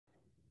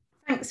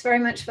Thanks very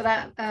much for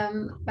that,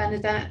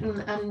 Bernadette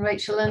and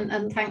Rachel,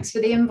 and thanks for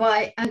the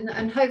invite.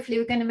 And hopefully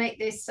we're going to make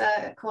this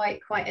quite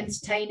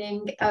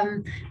entertaining.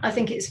 I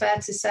think it's fair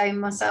to say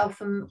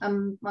myself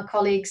and my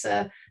colleagues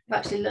have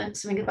actually learned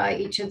something about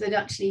each other,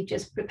 actually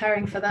just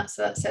preparing for that,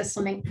 so that says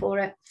something for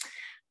it.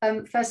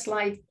 First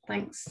slide,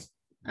 thanks,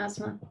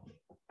 Asma.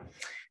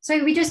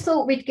 So we just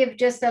thought we'd give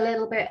just a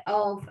little bit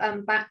of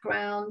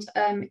background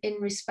in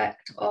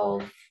respect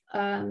of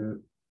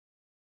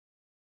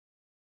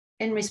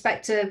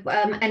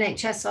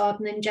NHS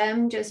Arden and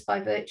GEM, just by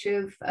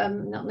virtue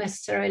of not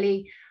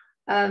necessarily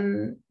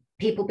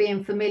people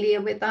being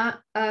familiar with that.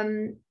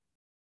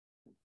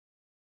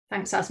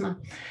 Thanks, Asma.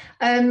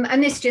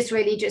 And this just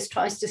really just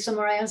tries to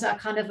summarize our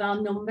kind of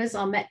our numbers,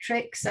 our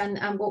metrics,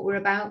 and what we're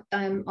about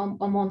on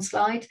one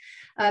slide.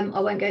 I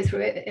won't go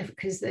through it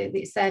because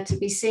it's there to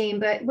be seen,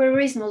 but we're a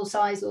reasonable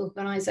size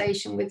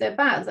organisation with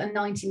about a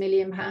 £90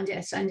 million,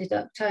 yes, ended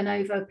up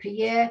turnover per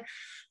year.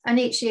 And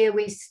each year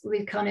we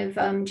kind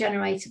of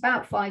generate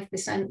about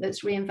 5%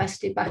 that's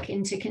reinvested back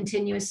into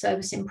continuous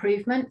service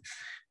improvement.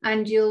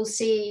 And you'll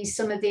see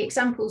some of the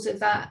examples of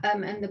that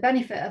and the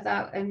benefit of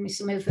that, and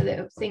some of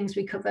the things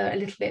we cover a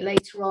little bit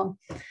later on.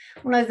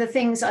 One of the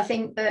things I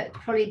think that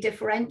probably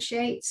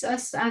differentiates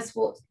us as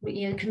what,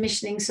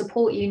 Commissioning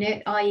Support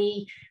Unit,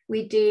 i.e.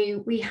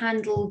 we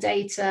handle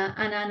data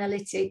and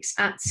analytics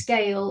at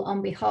scale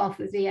on behalf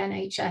of the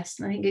NHS.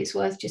 And I think it's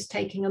worth just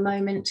taking a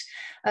moment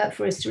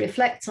for us to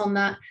reflect on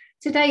that.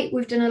 To date,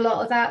 we've done a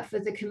lot of that for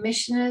the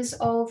commissioners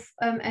of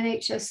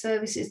NHS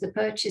services, the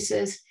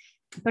purchasers.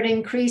 But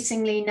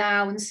increasingly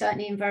now, and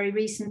certainly in very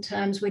recent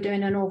terms, we're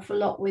doing an awful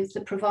lot with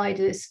the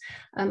providers.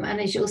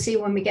 And as you'll see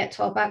when we get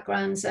to our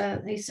backgrounds,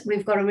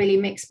 we've got a really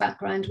mixed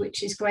background,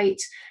 which is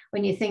great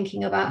when you're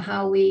thinking about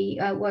how we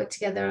work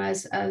together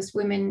as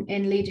women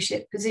in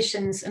leadership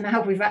positions and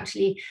how we've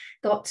actually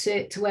got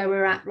to where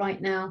we're at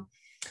right now.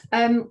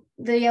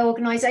 The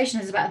organisation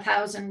has about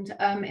 1,000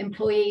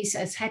 employees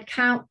as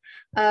headcount,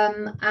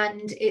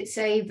 and it's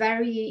a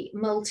very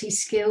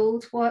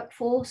multi-skilled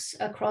workforce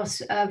across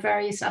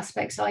various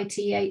aspects: IT,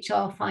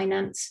 HR,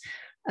 finance,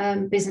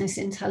 business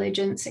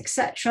intelligence,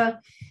 etc.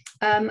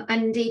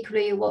 And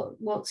equally,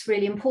 what's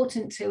really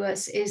important to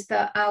us is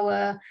that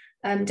our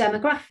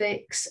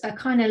demographics are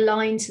kind of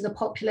aligned to the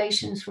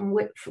populations from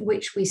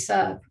which we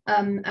serve,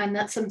 and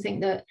that's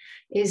something that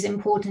is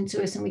important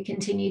to us and we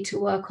continue to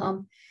work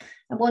on.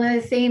 And one of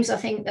the themes I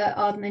think that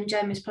Arden and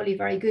GEM is probably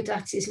very good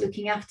at is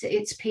looking after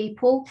its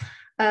people.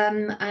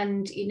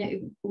 And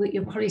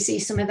you'll probably see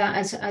some of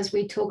that as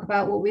we talk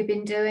about what we've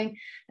been doing.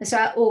 And so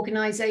our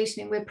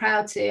organisation, we're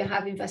proud to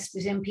have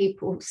invested in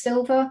people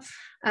silver,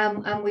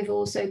 and we've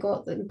also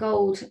got the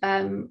gold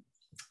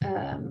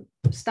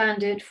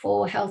standard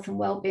for health and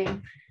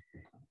wellbeing.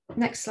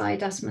 Next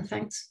slide, Asma,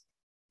 thanks.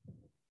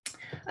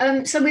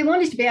 So we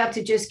wanted to be able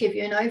to just give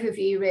you an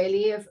overview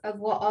really of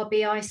what our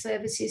BI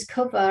services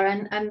cover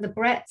and the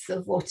breadth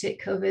of what it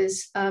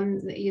covers.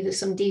 There's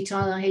some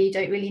detail here you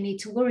don't really need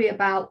to worry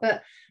about,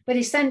 but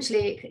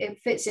essentially it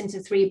fits into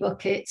 3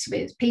 buckets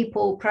with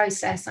people,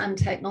 process and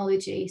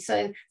technology.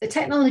 So the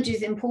technology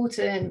is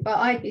important, but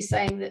I'd be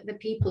saying that the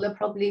people are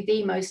probably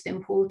the most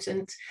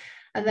important.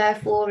 And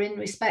therefore, in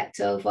respect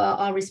of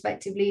our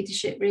respective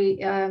leadership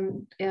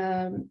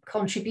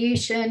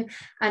contribution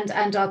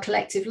and our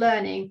collective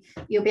learning,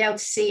 you'll be able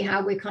to see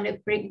how we kind of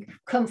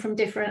come from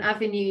different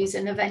avenues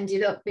and have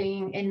ended up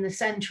being in the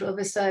centre of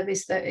a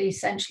service that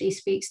essentially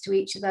speaks to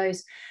each of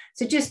those.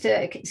 So just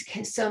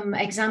some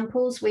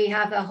examples, we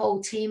have a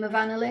whole team of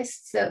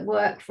analysts that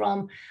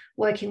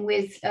working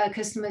with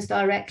customers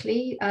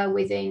directly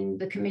within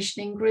the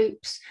commissioning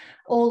groups,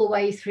 all the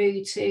way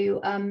through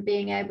to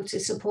being able to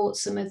support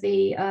some of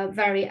the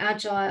very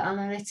agile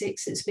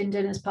analytics that's been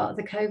done as part of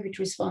the COVID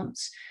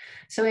response.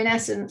 So in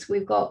essence,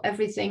 we've got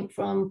everything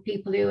from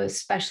people who are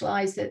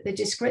specialised at the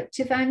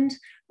descriptive end,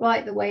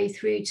 right the way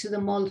through to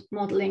the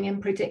modelling and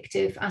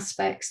predictive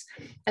aspects.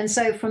 And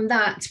so from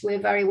that, we're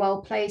very well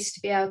placed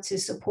to be able to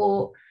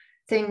support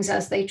things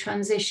as they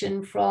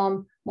transition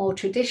from more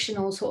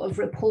traditional sort of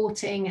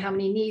reporting, how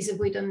many knees have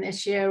we done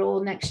this year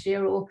or next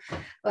year, or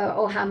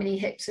how many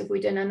hips have we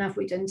done and have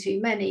we done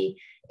too many,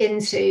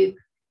 into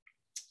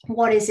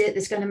what is it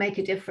that's going to make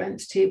a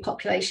difference to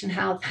population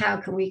health? How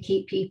can we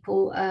keep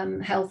people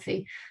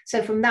healthy?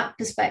 So from that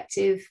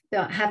perspective,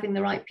 having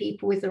the right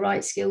people with the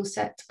right skill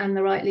set and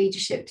the right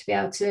leadership to be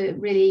able to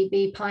really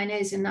be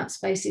pioneers in that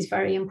space is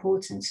very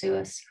important to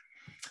us.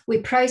 We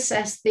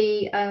process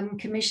the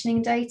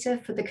commissioning data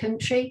for the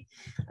country,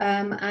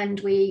 and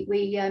we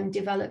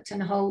developed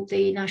and hold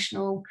the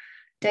national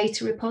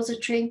data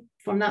repository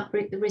from that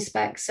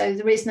respect. So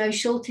there is no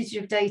shortage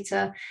of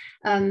data,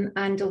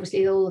 and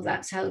obviously all of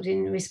that's held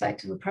in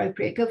respect of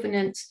appropriate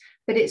governance,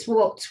 but it's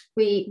what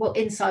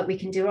insight we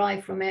can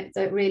derive from it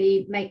that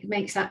really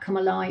makes that come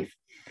alive.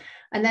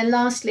 And then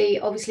lastly,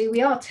 obviously,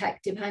 we are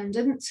tech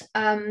dependent,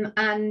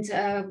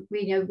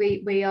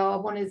 we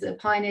are one of the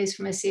pioneers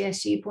from a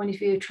CSU point of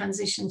view of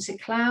transition to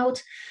cloud.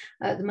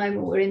 At the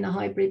moment, we're in the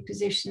hybrid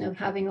position of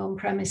having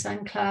on-premise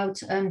and cloud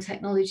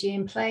technology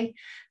in play,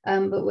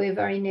 but we're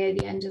very near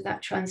the end of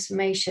that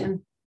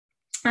transformation.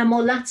 And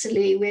more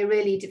latterly, we're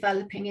really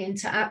developing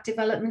into app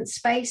development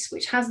space,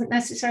 which hasn't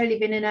necessarily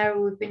been an area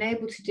we've been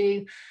able to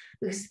do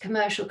because the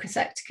commercial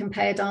sector can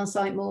pay a darn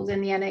sight more than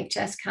the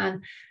NHS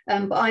can.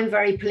 But I'm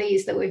very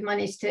pleased that we've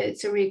managed to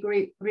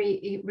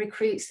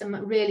recruit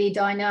some really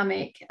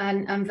dynamic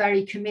and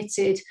very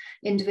committed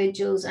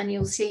individuals. And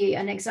you'll see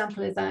an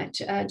example of that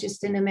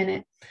just in a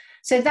minute.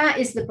 So that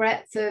is the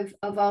breadth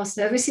of our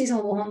services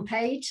on one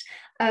page.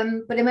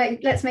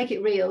 Let's make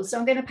it real. So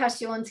I'm going to pass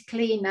you on to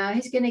Colleen now,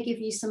 who's going to give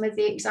you some of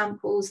the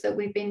examples that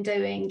we've been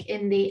doing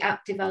in the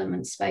app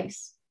development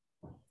space.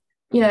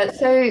 Yeah,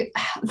 so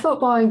I thought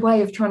by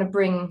way of trying to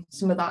bring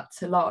some of that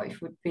to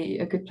life would be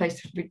a good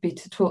place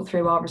to talk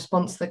through our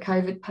response to the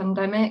COVID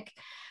pandemic.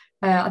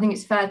 I think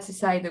it's fair to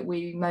say that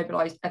we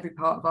mobilised every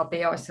part of our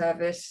BI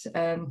service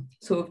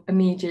sort of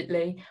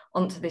immediately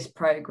onto this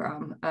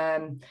programme.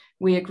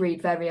 We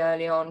agreed very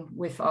early on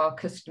with our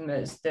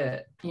customers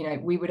that, you know,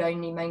 we would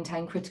only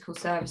maintain critical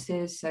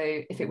services. So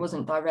if it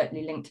wasn't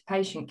directly linked to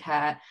patient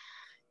care,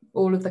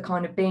 all of the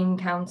kind of bean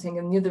counting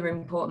and the other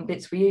important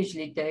bits we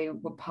usually do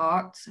were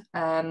parked.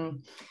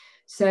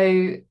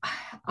 So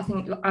I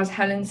think, as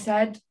Helen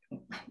said,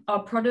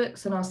 our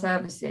products and our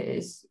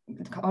services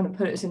kind of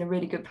put us in a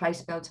really good place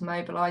to be able to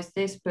mobilise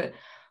this, but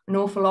an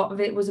awful lot of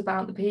it was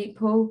about the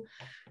people.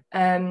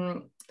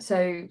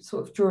 So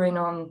sort of drawing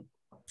on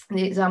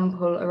the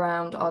example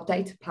around our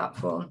data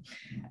platform,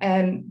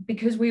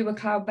 because we were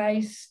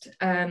cloud-based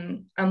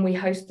and we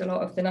host a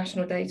lot of the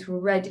national data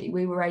already,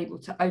 we were able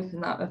to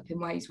open that up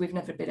in ways we've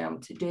never been able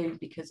to do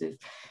because of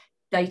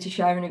data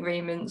sharing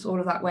agreements. All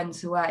of that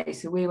went away.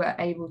 So we were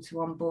able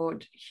to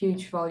onboard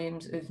huge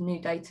volumes of new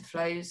data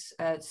flows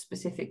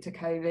specific to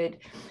COVID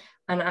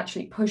and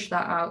actually push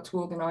that out to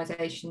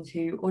organisations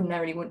who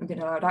ordinarily wouldn't have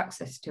been allowed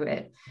access to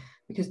it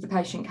because the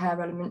patient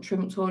care element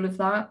trumped all of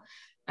that.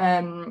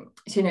 So,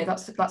 you know,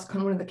 that's kind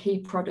of one of the key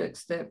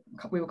products that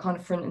we were kind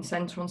of front and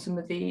centre on some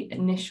of the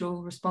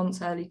initial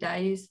response early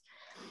days.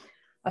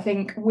 I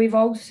think we've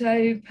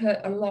also put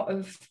a lot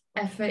of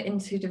effort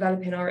into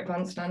developing our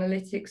advanced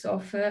analytics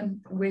offer.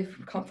 We're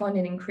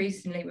finding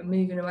increasingly we're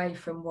moving away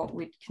from what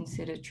we'd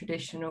consider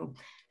traditional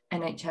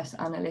NHS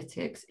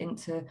analytics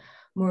into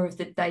more of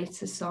the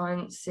data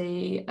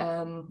sciencey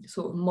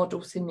sort of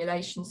model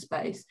simulation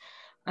space.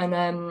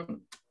 And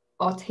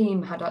our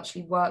team had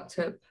actually worked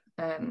up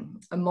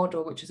a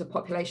model which is a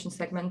population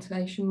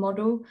segmentation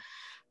model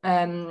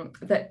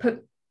that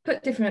put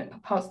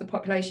different parts of the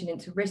population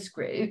into risk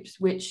groups,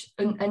 which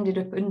ended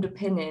up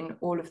underpinning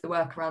all of the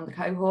work around the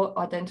cohort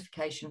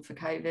identification for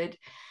COVID.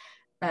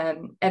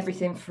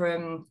 Everything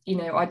from, you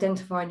know,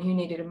 identifying who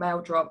needed a mail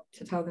drop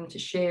to tell them to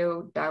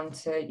shield, down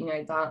to, you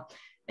know, that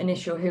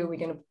initial who are we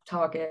going to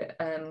target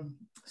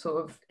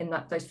sort of in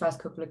those first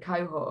couple of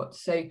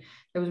cohorts. So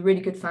there was a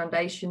really good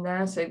foundation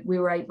there. So we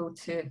were able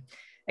to,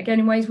 again,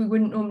 in ways we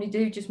wouldn't normally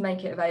do, just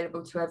make it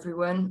available to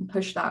everyone,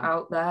 push that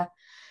out there.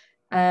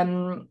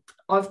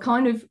 I've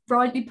kind of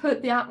rightly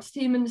put the apps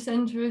team in the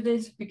centre of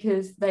this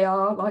because they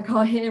are like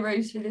our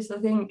heroes for this, I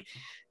think.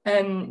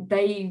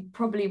 They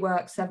probably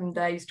work 7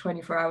 days,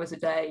 24 hours a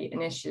day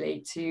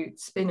initially to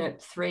spin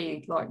up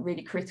 3 like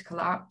really critical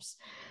apps.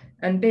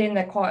 And being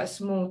they're quite a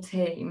small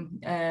team,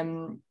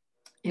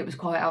 it was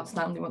quite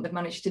outstanding what they've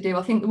managed to do.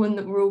 I think the one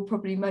that we're all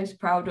probably most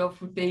proud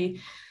of would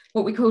be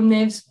what we call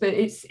NIVS, but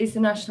it's the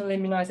National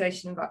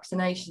Immunisation and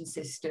Vaccination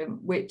System,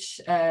 which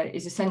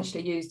is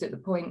essentially used at the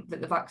point that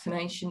the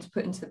vaccination's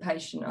put into the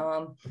patient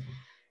arm,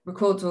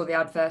 records all the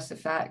adverse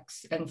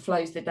effects and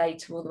flows the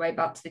data all the way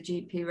back to the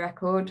GP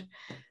record.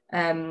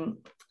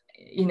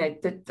 You know,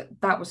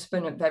 that was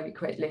spun up very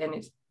quickly,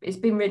 and it's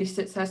been really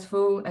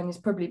successful, and it's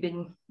probably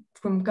been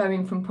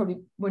going from probably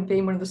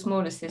being one of the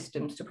smallest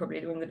systems to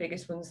probably one of the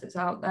biggest ones that's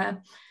out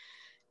there.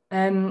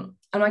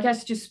 And I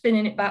guess just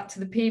spinning it back to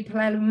the people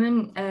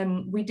element,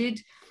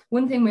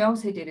 one thing we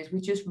also did is we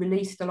just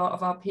released a lot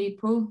of our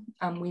people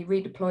and we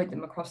redeployed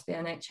them across the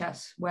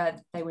NHS where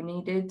they were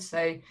needed.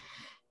 So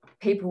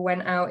people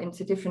went out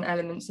into different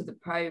elements of the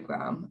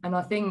programme. And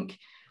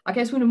I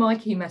guess one of my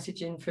key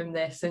messaging from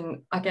this,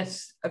 and I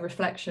guess a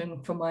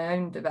reflection from my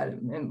own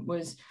development,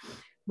 was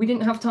we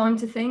didn't have time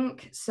to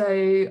think.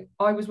 So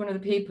I was one of the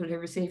people who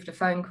received a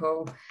phone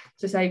call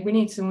to say, we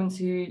need someone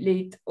to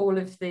lead all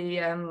of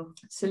the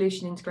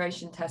solution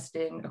integration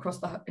testing across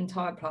the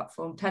entire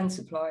platform, 10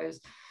 suppliers.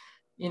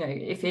 You know,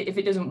 if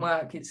it doesn't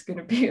work, it's going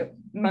to be a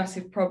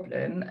massive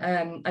problem.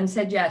 And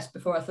said yes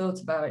before I thought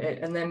about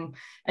it, and then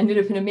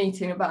ended up in a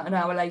meeting about an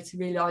hour later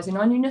realising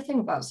I knew nothing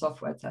about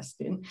software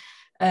testing.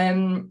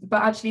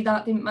 But actually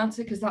that didn't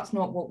matter because that's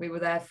not what we were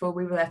there for.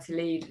 We were there to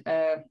lead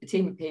a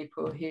team of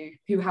people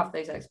who have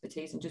those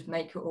expertise and just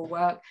make it all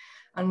work.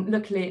 And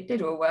luckily it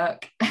did all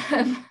work.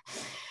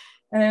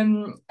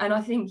 And I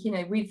think, you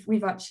know,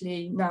 we've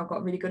actually now got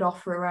a really good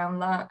offer around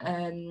that,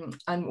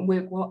 and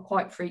we're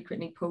quite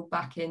frequently pulled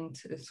back in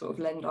to sort of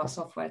lend our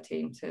software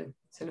team to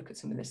look at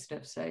some of this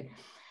stuff. So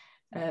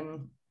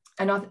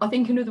and I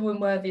think another one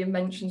worthy of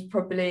mention is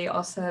probably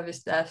our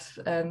service desk.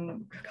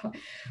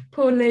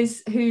 Poor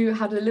Liz, who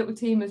had a little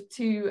team of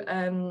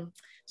 2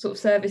 sort of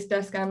service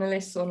desk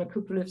analysts on a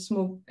couple of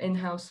small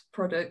in-house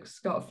products,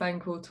 got a phone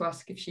call to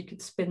ask if she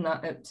could spin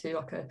that up to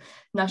like a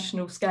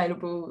national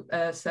scalable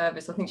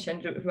service. I think she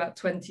ended up with about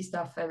 20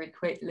 staff very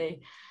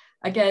quickly.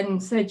 Again,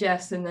 said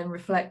yes, and then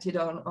reflected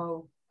on,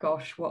 oh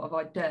gosh, what have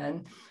I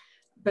done?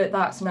 But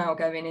that's now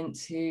going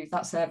into,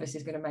 that service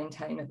is going to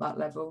maintain at that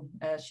level.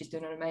 She's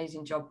done an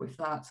amazing job with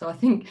that. So I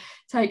think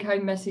take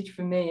home message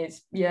for me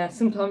is, yeah,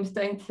 sometimes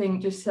don't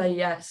think, just say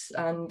yes.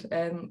 And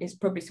it's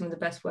probably some of the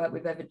best work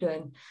we've ever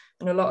done.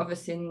 And a lot of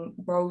us in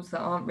roles that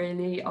aren't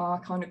really our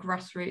kind of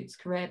grassroots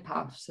career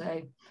path.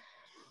 So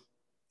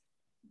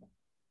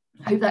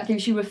I hope that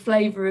gives you a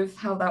flavour of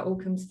how that all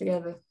comes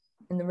together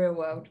in the real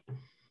world.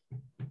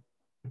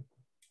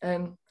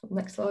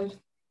 Next slide.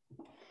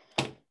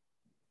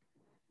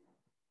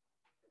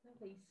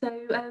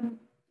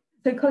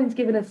 So Colin's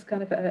given us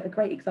kind of a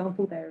great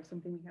example there of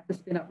something we have to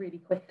spin up really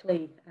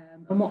quickly.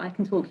 And what I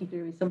can talk you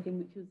through is something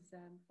which was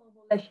far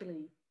more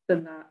leisurely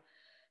than that.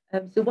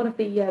 So one of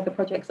the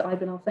projects that I've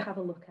been asked to have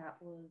a look at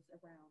was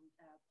around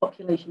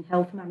population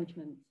health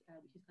management,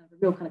 which is kind of a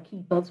real kind of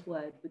key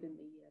buzzword within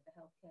the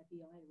healthcare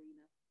BI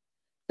arena.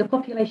 So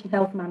population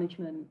health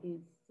management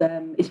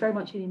is very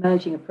much an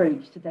emerging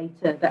approach to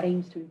data that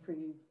aims to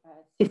improve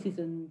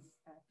citizens'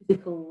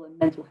 physical and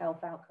mental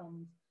health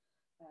outcomes,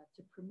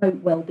 to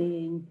promote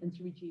well-being and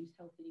to reduce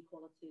health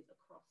inequalities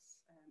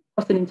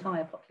across an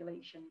entire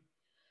population.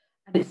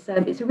 And it's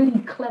a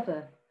really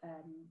clever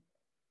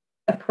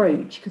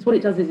approach, because what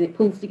it does is it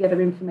pulls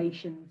together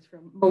information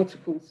from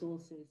multiple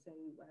sources. So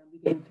we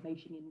get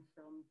information in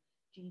from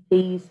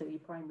GPs, so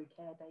your primary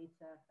care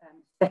data,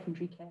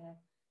 secondary care,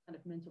 kind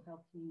of mental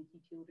health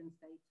community children's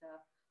data,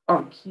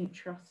 our acute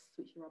trusts,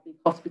 which are our big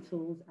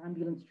hospitals,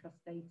 ambulance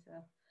trust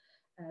data.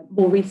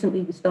 More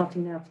recently, we're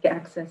starting now to get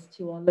access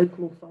to our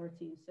local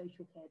authority and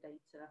social care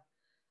data,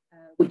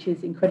 which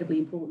is incredibly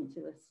important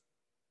to us.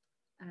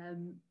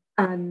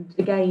 And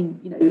again,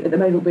 you know, at the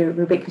moment we're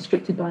a bit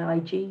constricted by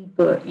IG,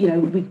 but you know,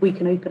 we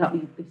can open up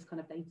this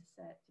kind of data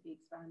set to be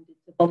expanded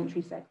to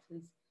voluntary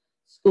sectors,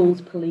 schools,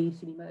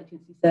 police, and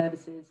emergency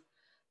services,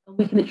 and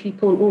we can literally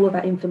pull all of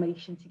that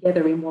information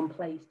together in one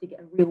place to get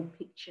a real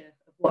picture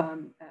of what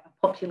a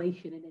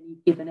population in any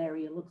given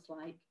area looks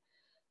like.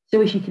 So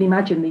as you can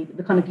imagine,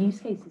 the kind of use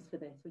cases for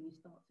this, when you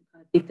start to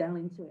kind of dig down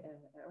into it,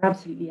 are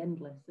absolutely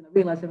endless. And I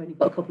realise I've only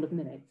got a couple of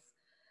minutes.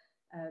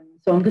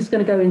 So I'm just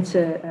going to go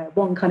into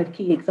one kind of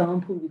key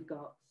example we've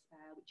got,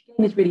 which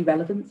again is really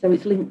relevant. So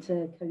it's linked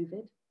to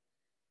COVID.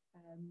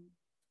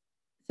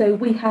 So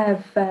we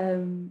have a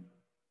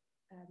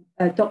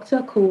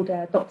doctor called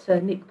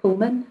Dr. Nick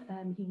Pullman.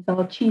 He's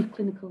our Chief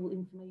Clinical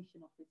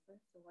Information Officer,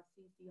 so our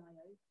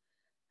CCIO.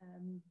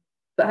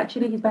 But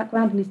actually his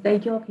background and his day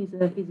job, he's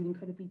an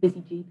incredibly busy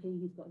GP.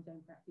 He's got his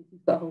own practice.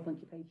 He's got a whole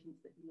bunch of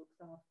patients that he looks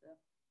after.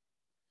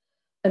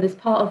 And as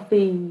part of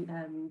the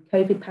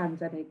COVID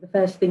pandemic, the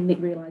first thing Nick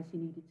realised he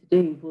needed to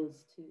do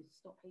was to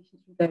stop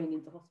patients from going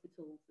into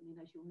hospitals. I mean,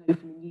 as you'll know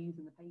from the news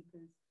and the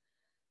papers,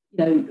 you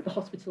know, the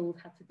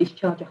hospitals had to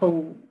discharge a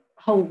whole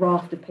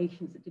raft of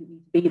patients that didn't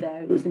need to be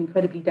there. It was an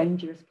incredibly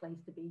dangerous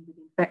place to be, with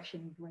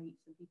infection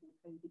rates and people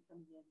with COVID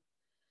coming in.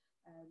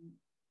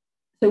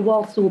 So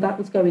whilst all that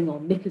was going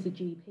on, Nick as a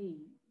GP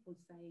was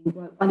saying,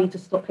 well, I need to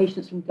stop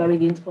patients from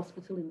going into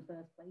hospital in the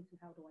first place, and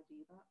how do I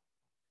do that?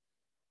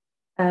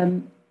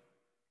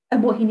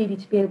 And what he needed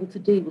to be able to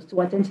do was to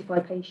identify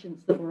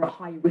patients that were at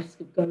high risk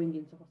of going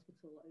into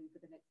hospital over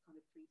the next kind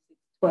of 3, 6,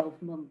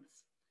 12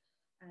 months.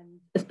 And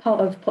as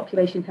part of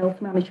population health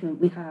management,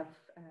 we have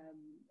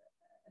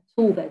a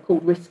tool there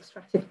called risk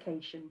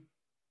stratification.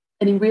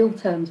 And in real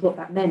terms, what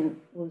that meant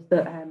was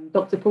that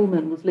Dr.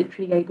 Pullman was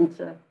literally able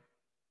to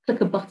click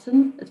a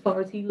button, as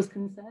far as he was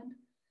concerned,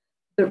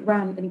 that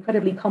ran an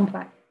incredibly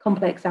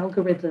complex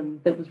algorithm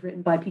that was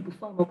written by people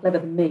far more clever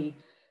than me,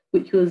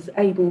 which was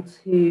able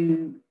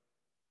to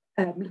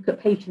look at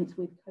patients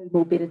with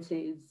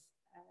comorbidities,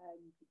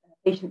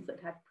 patients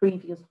that had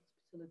previous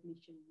hospital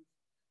admissions,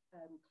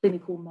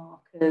 clinical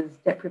markers,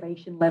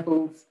 deprivation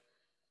levels.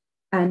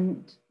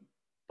 And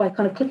by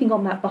kind of clicking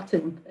on that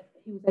button,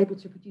 he was able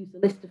to produce a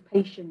list of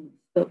patients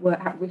that were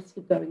at risk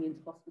of going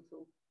into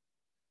hospital.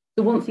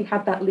 So once he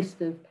had that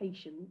list of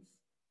patients,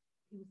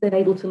 he was then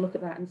able to look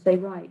at that and say,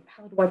 right,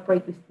 how do I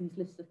break these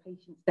lists of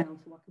patients down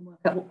so I can work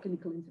out what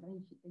clinical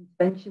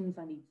interventions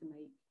I need to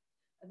make?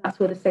 And that's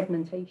where the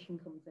segmentation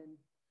comes in.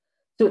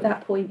 So at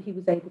that point, he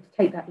was able to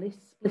take that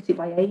list, split it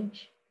by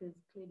age, because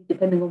clearly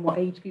depending on what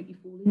age group you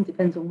fall in,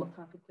 depends on what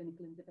type of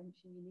clinical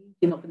intervention you need.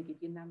 You're not going to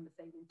give your nan the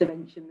same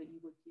intervention that you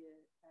would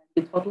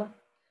your toddler.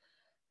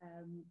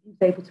 He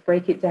was able to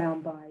break it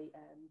down by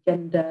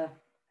gender.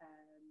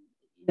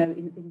 You know,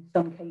 in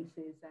some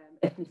cases,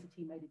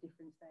 ethnicity made a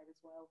difference there as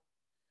well.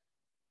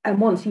 And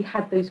once he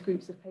had those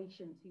groups of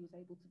patients, he was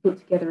able to put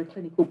together a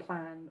clinical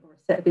plan or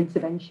a set of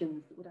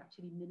interventions that would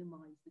actually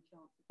minimise the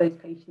chance of those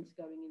patients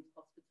going into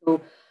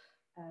hospital,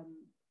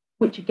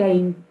 which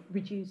again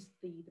reduced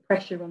the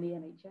pressure on the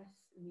NHS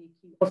and the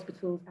acute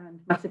hospitals and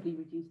massively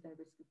reduced their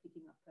risk of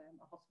picking up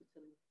a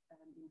hospital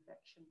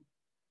infection,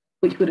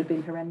 which would have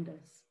been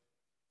horrendous.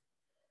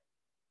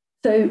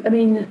 So, I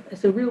mean,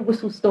 it's a real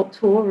whistle-stop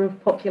tour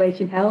of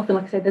population health. And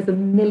like I said, there's a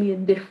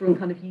million different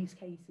kind of use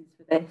cases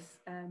for this.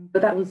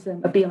 But that was a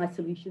BI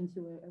solution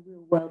to a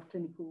real-world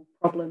clinical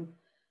problem.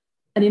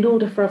 And in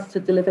order for us to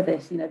deliver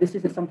this, you know, this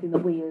isn't something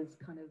that we as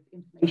kind of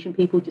information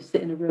people just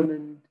sit in a room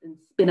and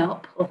spin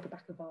up off the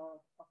back of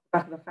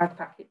a fag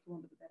packet, for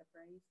want of a better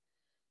phrase.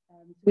 So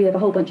we have a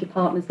whole bunch of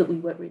partners that we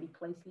work really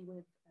closely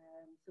with.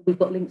 So we've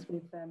got links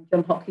with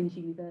Johns Hopkins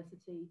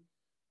University.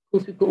 Of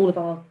course, we've got all of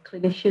our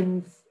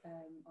clinicians,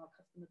 our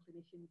customer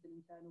clinicians and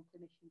internal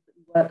clinicians that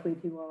we work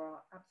with who are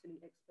our absolute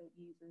expert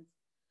users.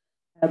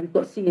 We've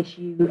got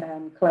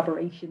CSU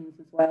collaborations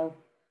as well.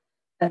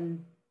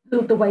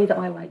 The way that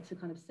I like to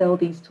kind of sell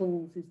these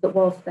tools is that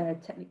whilst they're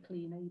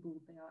technically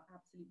enabled, they are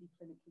absolutely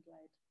clinically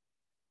led.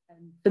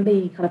 And for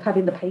me, kind of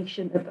having the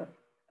patient at the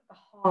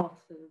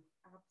heart of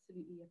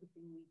absolutely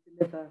everything we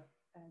deliver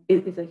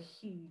is a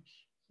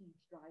huge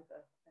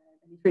driver.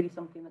 And it's really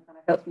something that kind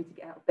of helps me to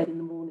get out of bed in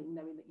the morning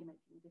knowing that you're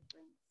making a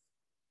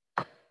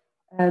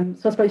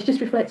difference. So I suppose just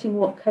reflecting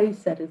what Kaur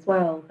said as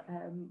well,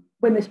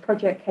 when this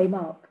project came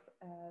up,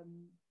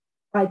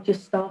 I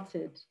just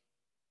started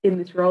in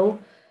this role.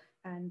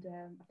 And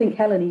I think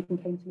Helen even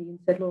came to me and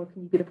said, Laura,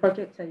 can you be the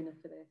project owner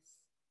for this?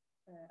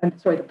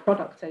 The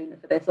product owner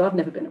for this. So I've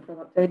never been a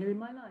product owner in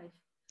my life.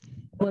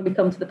 When we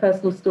come to the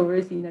personal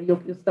stories, you know,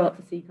 you'll start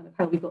to see kind of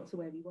how we got to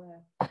where we were.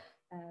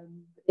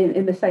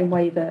 In the same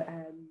way that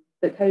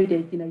that Kaur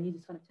did, you know, you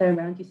just kind of turn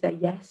around, you say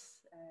yes,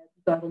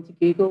 you dive onto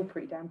Google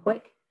pretty damn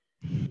quick,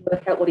 you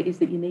work out what it is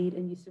that you need,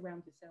 and you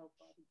surround yourself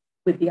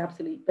with the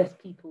absolute best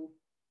people.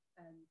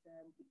 And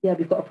yeah,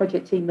 we've got a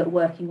project team that are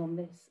working on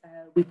this.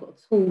 We've got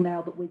a tool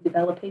now that we're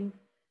developing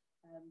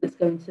that's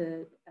going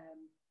to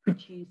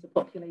produce a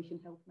population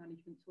health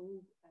management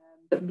tool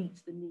that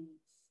meets the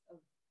needs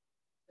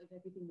of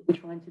everything that we're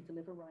trying to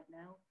deliver right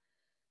now.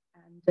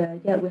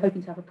 And yeah, we're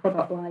hoping to have a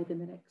product live in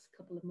the next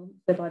couple of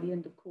months, so by the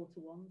end of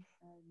Q1.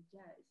 Yeah,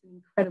 it's an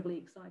incredibly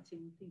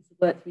exciting piece of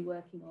work to be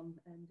working on,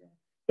 and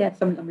yeah,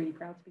 something I'm really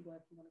proud to be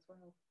working on as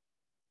well.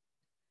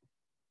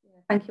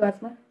 Yeah, thank you,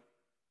 Asma.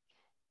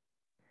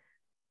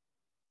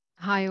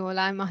 Hi all,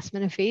 I'm Asma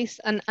Nafees,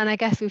 and I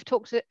guess we've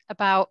talked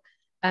about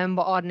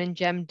what Arden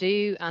GEM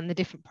do and the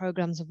different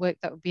programs of work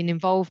that we've been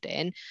involved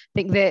in. I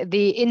think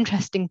the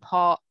interesting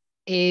part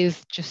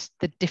is just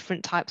the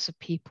different types of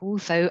people.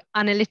 So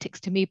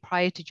analytics to me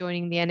prior to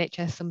joining the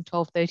NHS some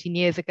 12, 13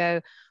 years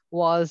ago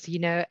was, you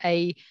know,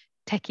 a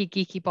techie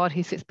geeky bod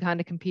who sits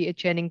behind a computer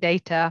churning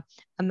data,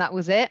 and that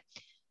was it.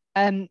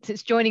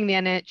 Since joining the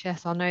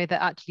NHS, I know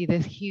that actually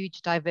there's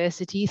huge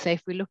diversity. So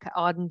if we look at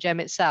Arden GEM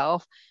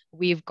itself,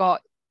 we've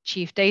got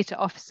chief data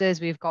officers,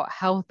 we've got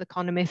health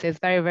economists, there's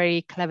very,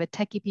 very clever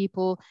techie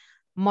people,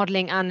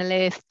 modeling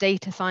analysts,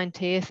 data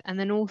scientists, and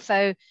then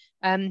also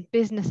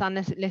business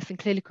analysts and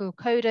clinical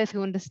coders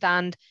who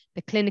understand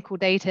the clinical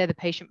data, the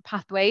patient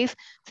pathways.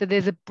 So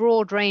there's a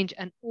broad range,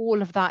 and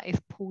all of that is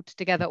pulled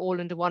together all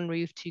under one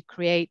roof to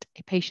create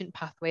a patient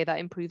pathway that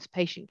improves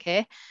patient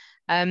care.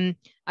 And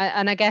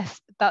I guess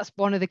that's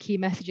one of the key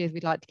messages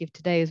we'd like to give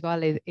today as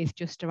well, is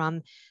just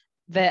around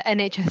the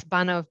NHS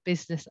banner of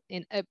business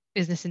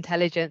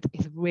intelligence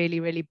is really,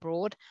 really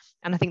broad.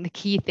 And I think the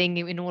key thing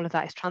in all of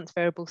that is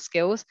transferable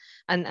skills.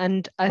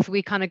 And as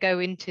we kind of go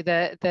into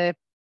the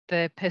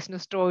personal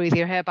stories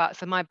you hear about,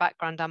 so my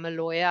background, I'm a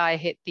lawyer. I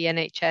hit the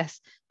NHS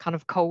kind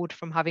of cold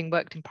from having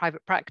worked in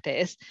private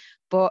practice.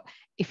 But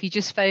if you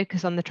just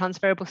focus on the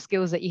transferable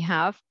skills that you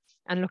have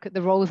and look at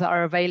the roles that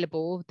are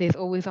available, there's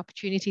always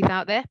opportunities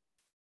out there.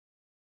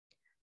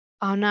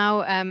 I'll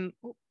now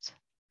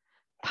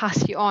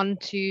pass you on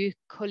to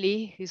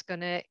Kully, who's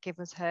going to give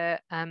us her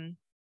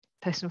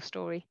personal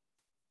story.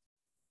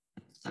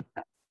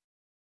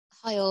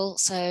 Hi all,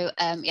 so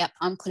yep,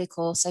 I'm Kully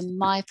Kaur. So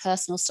my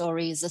personal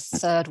story is the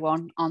third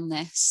one on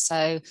this.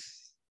 So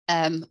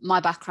my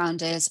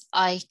background is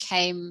I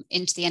came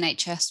into the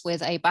NHS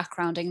with a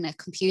background in a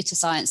computer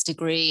science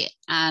degree,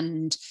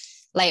 and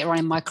later on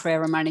in my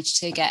career I managed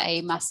to get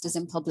a master's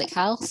in public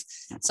health.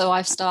 So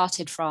I've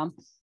started from,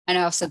 I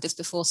know I've said this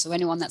before, so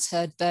anyone that's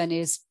heard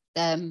Bernie's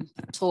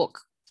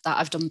talk that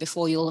I've done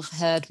before, you'll have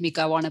heard me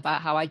go on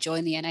about how I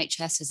joined the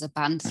NHS as a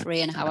band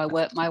 3 and how I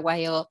worked my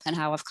way up and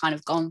how I've kind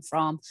of gone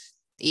from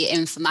the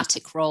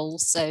informatic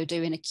roles, so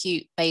doing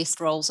acute based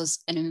roles as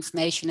an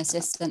information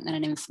assistant and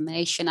an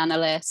information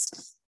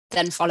analyst,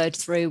 then followed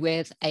through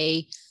with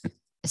a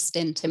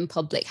stint in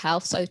public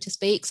health, so to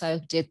speak. So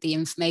did the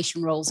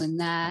information roles in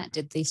there,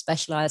 did the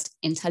specialised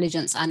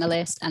intelligence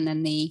analyst, and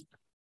then the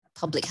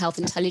public health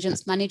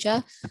intelligence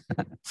manager.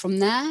 From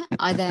there,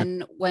 I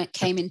then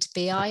came into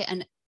BI,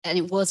 and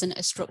it wasn't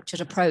a structured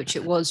approach.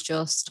 It was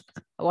just,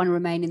 I want to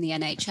remain in the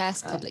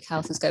NHS, public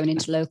health is going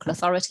into local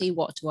authority,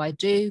 what do I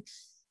do?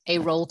 a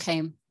role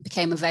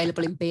became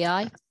available in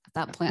BI.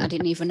 At that point, I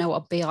didn't even know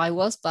what BI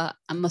was, but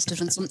I must have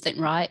done something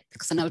right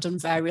because I know I've done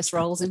various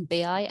roles in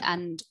BI,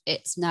 and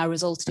it's now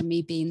resulted in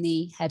me being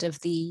the head of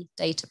the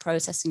data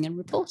processing and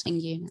reporting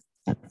unit.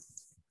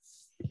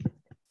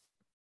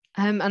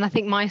 And I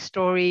think my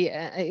story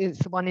is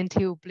the one in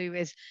Teal Blue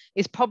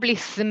is probably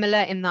similar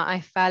in that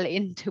I fell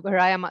into where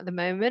I am at the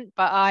moment,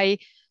 but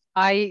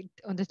I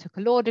undertook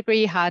a law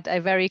degree, had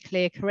a very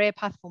clear career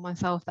path for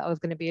myself that I was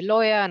going to be a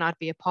lawyer and I'd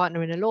be a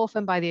partner in a law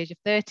firm by the age of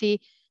 30.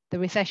 The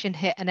recession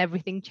hit and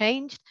everything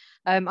changed.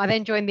 I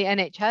then joined the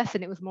NHS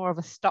and it was more of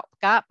a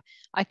stopgap.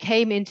 I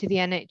came into the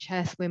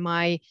NHS with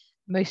my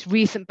most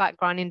recent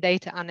background in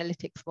data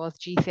analytics was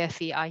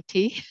GCSE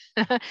IT.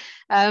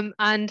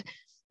 And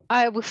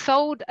I was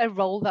sold a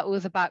role that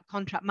was about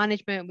contract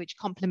management, which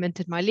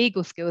complemented my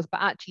legal skills, but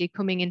actually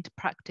coming into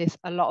practice,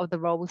 a lot of the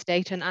role was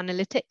data and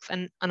analytics,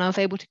 and I was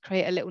able to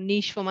create a little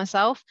niche for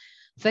myself.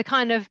 So I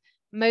kind of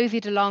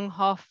moseyed along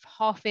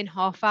half in,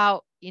 half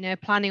out, you know,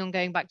 planning on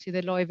going back to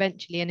the law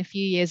eventually. And a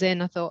few years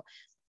in, I thought,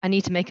 I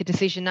need to make a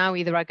decision now.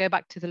 Either I go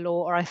back to the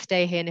law or I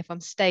stay here. And if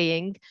I'm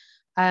staying,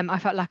 I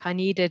felt like I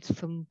needed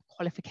some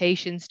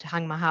qualifications to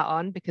hang my hat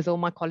on because all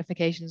my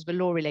qualifications were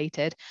law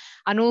related,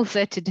 and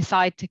also to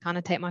decide to kind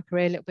of take my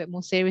career a little bit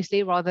more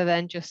seriously rather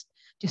than just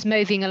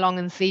moseying along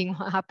and seeing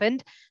what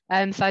happened.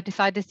 So I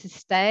decided to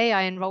stay.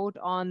 I enrolled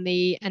on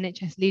the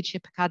NHS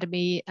Leadership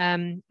Academy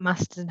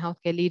Masters in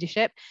Healthcare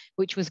Leadership,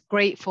 which was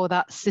great for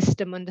that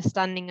system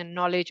understanding and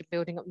knowledge of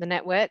building up the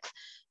networks.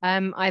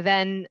 I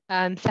then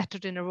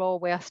settled in a role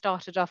where I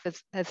started off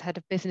as head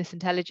of business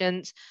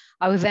intelligence.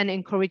 I was then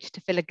encouraged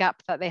to fill a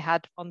gap that they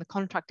had on the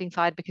contracting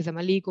side because of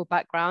my legal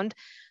background,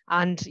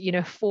 and, you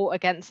know, fought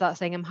against that,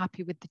 saying I'm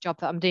happy with the job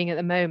that I'm doing at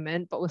the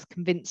moment, but was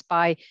convinced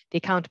by the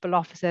accountable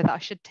officer that I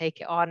should take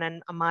it on,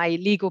 and my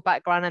legal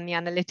background and the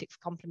analytics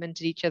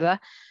complemented each other.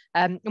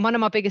 And one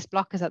of my biggest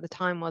blockers at the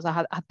time was I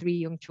had 3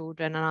 young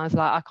children, and I was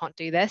like, I can't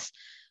do this.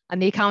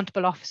 And the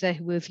accountable officer,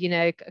 who was, you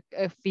know,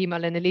 a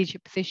female in a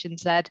leadership position,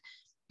 said,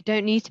 you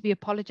don't need to be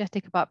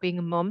apologetic about being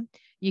a mum.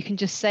 You can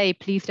just say,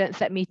 please don't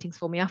set meetings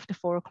for me after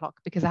 4 o'clock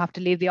because I have to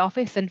leave the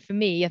office. And for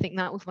me, I think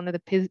that was one of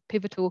the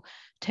pivotal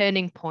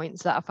turning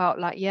points that I felt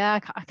like,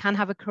 yeah, I can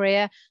have a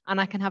career and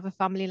I can have a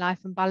family life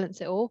and balance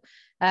it all.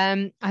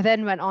 I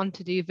then went on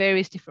to do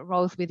various different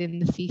roles within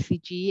the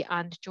CCG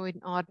and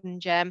joined Arden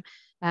GEM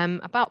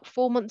about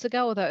 4 months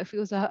ago, although it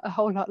feels a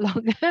whole lot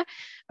longer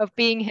of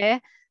being here.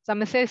 So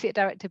I'm Associate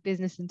Director of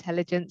Business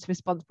Intelligence,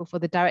 responsible for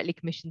the directly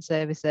commissioned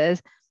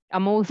services.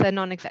 I'm also a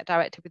non-exec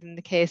director within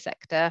the care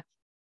sector,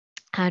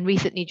 and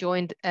recently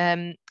joined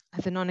as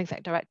a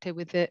non-exec director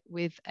with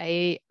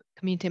a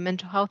community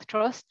mental health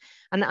trust.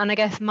 And I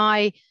guess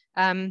my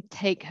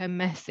take-home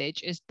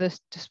message is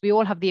just we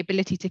all have the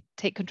ability to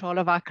take control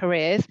of our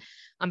careers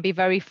and be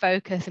very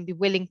focused and be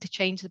willing to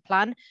change the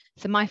plan.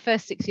 So my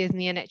first 6 years in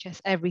the NHS,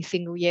 every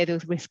single year there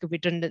was risk of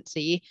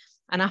redundancy.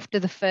 And after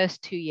the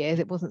first 2 years,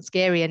 it wasn't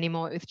scary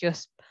anymore. It was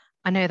just,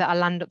 I know that I'll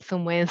land up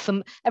somewhere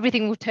and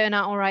everything will turn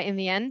out all right in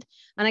the end.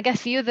 And I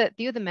guess the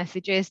other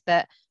message is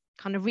that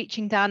kind of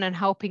reaching down and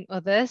helping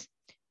others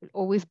will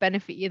always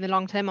benefit you in the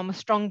long term. I'm a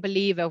strong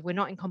believer we're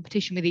not in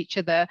competition with each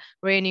other.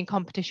 We're only in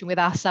competition with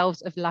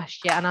ourselves of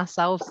last year and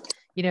ourselves,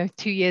 you know,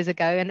 2 years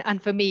ago.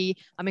 And for me,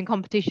 I'm in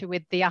competition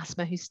with the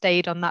Asma who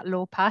stayed on that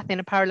law path in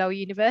a parallel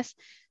universe.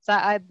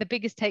 So the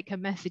biggest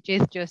take-home message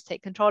is just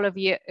take control of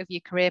your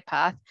career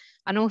path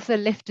and also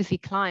lift as you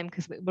climb,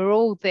 because we're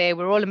all there.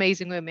 We're all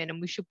amazing women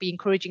and we should be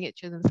encouraging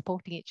each other and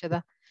supporting each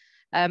other.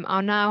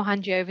 I'll now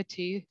hand you over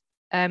to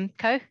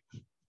Kaur.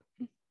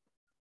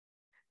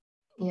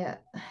 Yeah.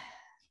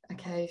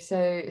 Okay, so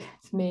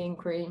it's me and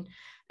Green.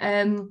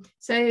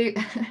 So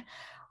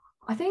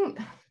I think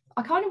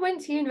I kind of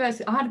went to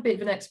university. I had a bit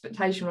of an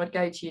expectation when I'd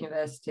go to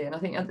university, and I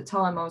think at the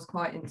time I was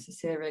quite into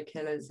serial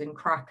killers and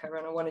cracker,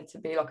 and I wanted to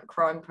be like a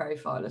crime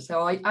profiler. So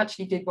I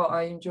actually did what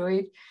I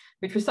enjoyed,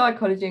 which was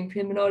psychology and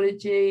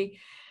criminology.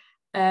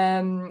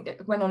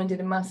 Went on and did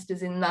a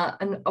master's in that,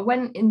 and I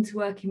went into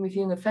working with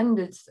young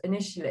offenders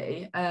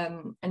initially,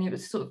 and it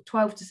was sort of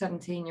 12 to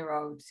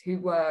 17-year-olds who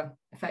were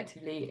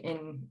effectively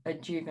in a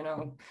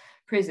juvenile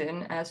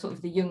prison, sort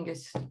of the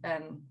youngest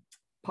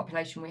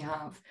population we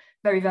have.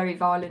 Very, very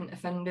violent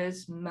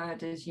offenders,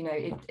 murders, you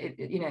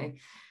know,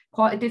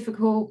 quite a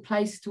difficult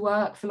place to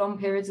work for long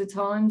periods of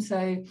time.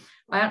 So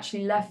I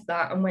actually left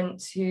that and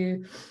went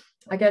to,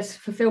 I guess,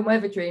 fulfill my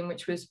other dream,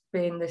 which was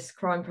being this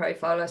crime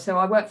profiler. So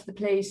I worked for the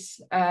police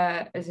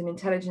as an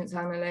intelligence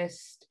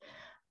analyst,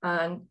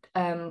 and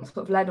sort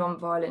of led on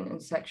violent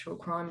and sexual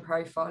crime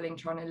profiling,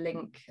 trying to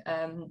link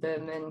them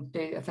and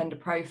do offender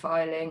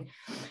profiling.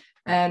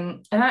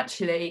 And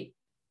actually,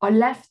 I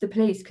left the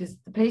police because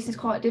the police is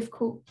quite a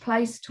difficult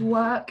place to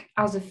work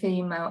as a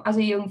female, as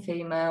a young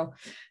female,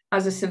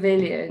 as a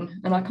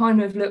civilian. And I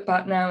kind of look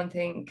back now and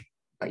think,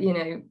 you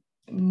know,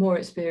 more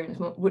experience,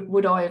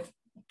 would I have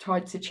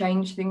tried to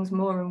change things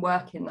more and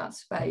work in that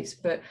space?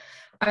 But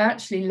I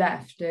actually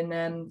left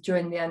and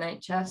joined the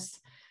NHS.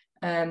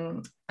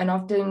 And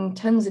I've done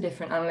tons of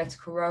different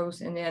analytical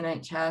roles in the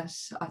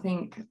NHS. I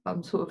think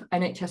I'm sort of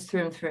NHS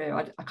through and through.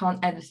 I can't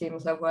ever see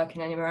myself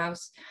working anywhere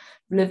else.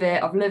 Love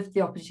it. I've loved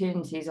the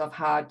opportunities I've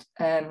had.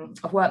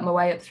 I've worked my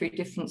way up through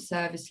different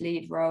service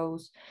lead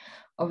roles.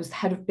 I was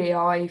head of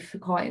BI for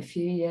quite a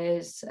few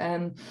years.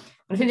 I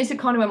think this is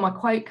kind of where my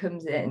quote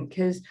comes in,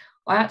 because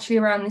I actually,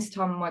 around this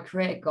time in my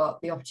career,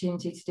 got the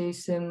opportunity to do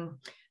some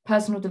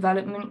personal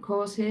development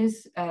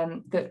courses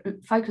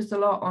that focused a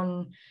lot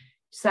on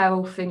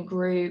self and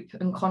group,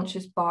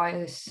 unconscious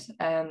bias,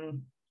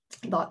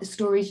 like the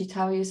stories you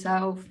tell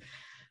yourself.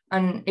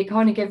 And it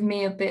kind of gave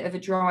me a bit of a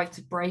drive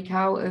to break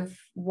out of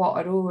what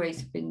I'd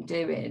always been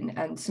doing,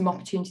 and some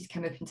opportunities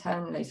came up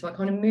internally. So I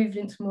kind of moved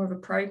into more of a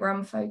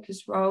program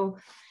focused role,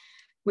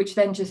 which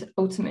then just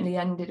ultimately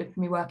ended up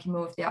me working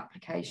more with the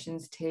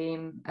applications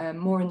team,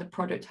 more in the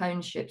product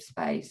ownership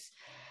space.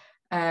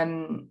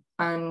 And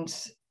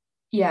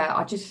yeah,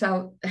 I just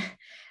felt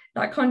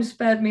that kind of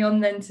spurred me on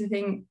then to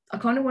think I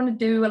kind of want to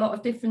do a lot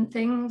of different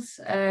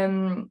things. I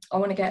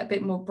want to get a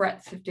bit more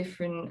breadth of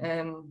different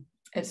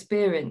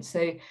experience.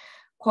 So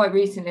quite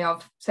recently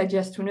I've said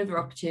yes to another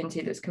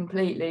opportunity that's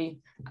completely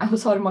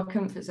outside of my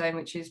comfort zone,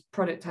 which is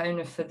product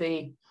owner for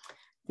the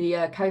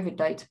COVID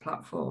data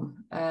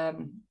platform.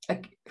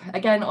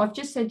 Again, I've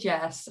just said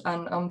yes,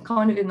 and I'm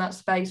kind of in that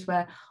space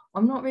where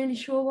I'm not really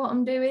sure what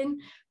I'm doing,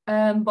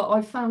 but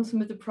I've found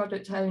some of the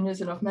product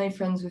owners and I've made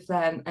friends with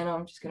them, and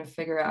I'm just going to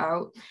figure it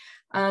out.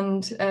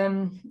 And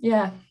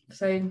yeah,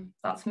 so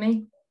that's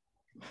me.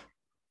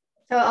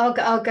 So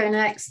I'll go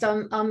next.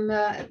 I'm well,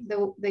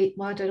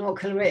 I don't know what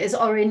colour it is,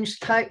 orange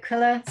type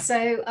colour.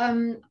 So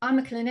I'm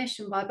a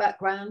clinician by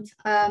background,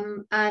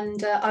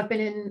 and I've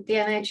been in the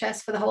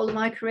NHS for the whole of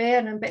my career,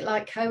 and I'm a bit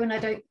like Kaur, and I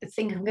don't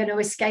think I'm going to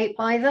escape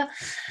either,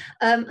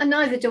 and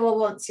neither do I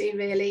want to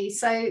really.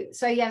 So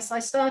yes, I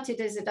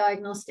started as a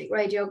diagnostic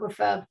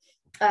radiographer.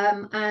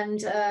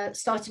 And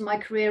started my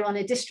career on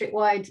a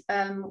district-wide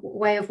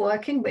way of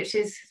working, which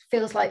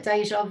feels like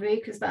deja vu,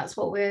 because that's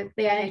what the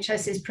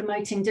NHS is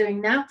promoting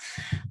doing now.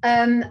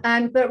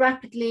 But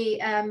rapidly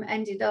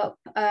ended up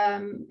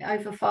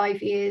over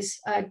 5 years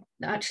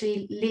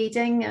actually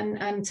leading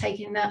and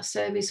taking that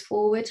service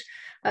forward.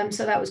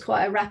 So that was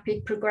quite a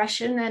rapid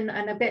progression,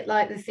 and a bit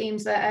like the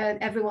themes that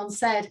everyone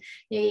said,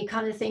 you're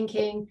kind of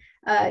thinking,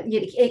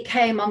 it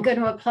came, I'm going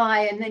to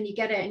apply, and then you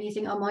get it and you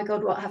think, oh my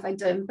God, what have I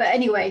done? But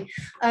anyway,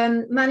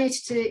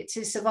 managed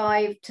to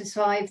survive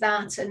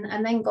that,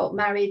 and then got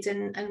married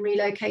and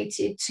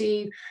relocated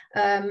to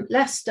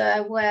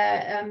Leicester,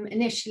 where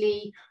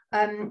initially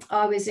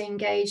I was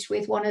engaged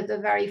with one of the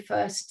very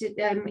first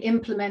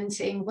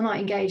implementing, well, not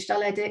engaged, I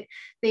led it,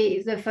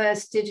 the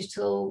first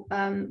digital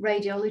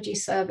radiology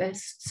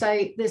service.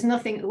 So there's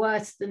nothing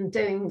worse than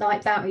doing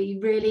like that, where you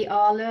really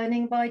are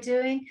learning by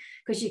doing,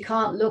 because you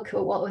can't look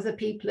at what other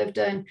people have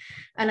done.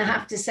 And I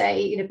have to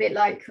say, a bit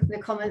like the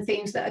common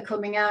themes that are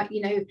coming out,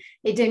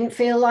 it didn't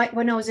feel like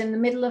when I was in the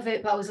middle of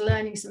it, but I was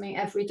learning something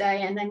every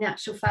day. And in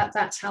actual fact,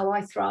 that's how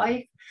I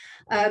thrive.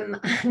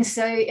 And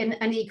so,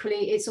 and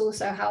equally, it's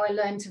also how I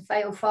learned to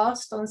fail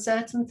fast on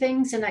certain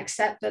things and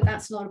accept that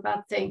that's not a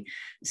bad thing,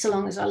 so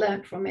long as I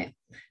learned from it.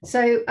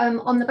 So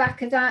on the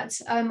back of that,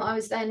 I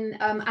was then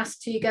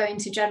asked to go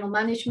into general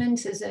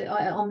management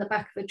on the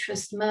back of a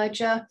trust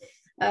merger,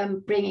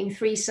 bringing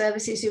 3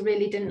 services who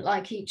really didn't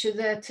like each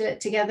other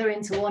together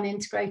into one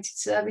integrated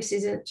service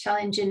is a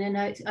challenge in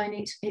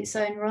its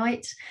own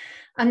right.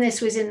 And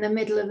this was in the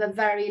middle of a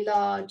very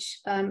large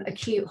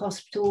acute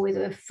hospital with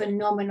a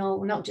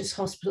phenomenal, not just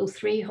hospital,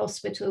 3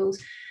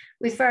 hospitals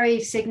with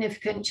very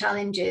significant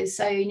challenges.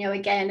 So,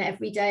 again,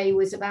 every day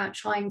was about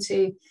trying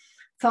to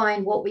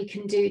find what we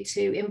can do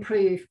to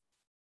improve.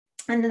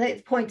 And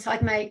the point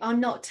I'd make,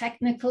 I'm not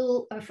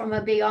technical from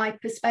a BI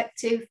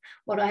perspective.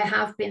 What I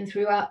have been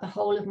throughout the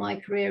whole of my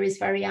career is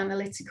very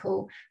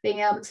analytical, being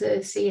able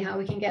to see how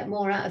we can get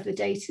more out of the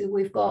data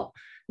we've got,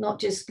 not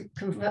just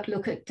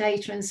look at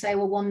data and say,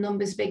 well, one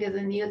number's bigger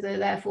than the other,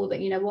 therefore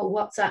that, well,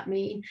 what's that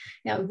mean?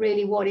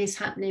 Really what is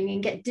happening,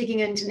 and get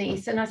digging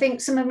underneath. And I think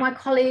some of my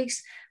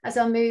colleagues, as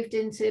I moved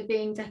into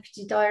being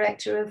Deputy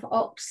Director of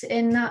Ops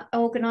in that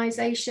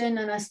organisation,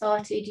 and I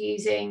started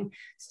using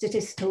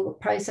statistical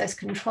process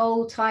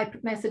control type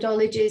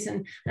methodologies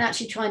and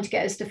actually trying to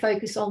get us to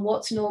focus on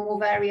what's normal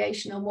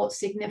variation and what's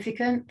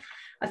significant.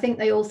 I think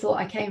they all thought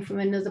I came from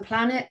another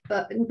planet,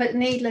 but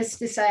needless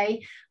to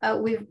say,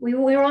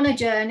 we're on a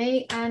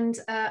journey, and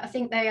I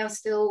think they are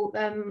still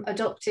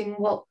adopting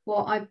what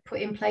I put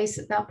in place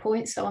at that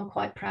point. So I'm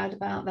quite proud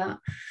about that.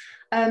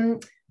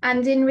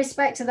 And in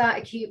respect to that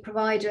acute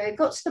provider, it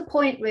got to the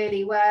point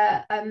really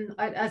where,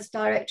 as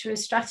Director of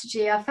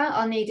Strategy, I felt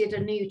I needed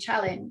a new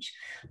challenge.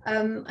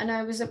 And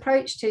I was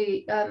approached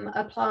to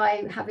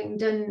apply, having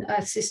done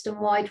a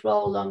system-wide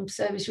role on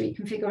service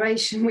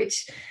reconfiguration,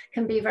 which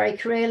can be very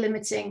career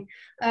limiting.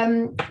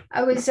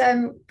 I was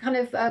kind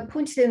of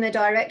pointed in the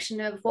direction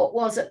of what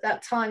was at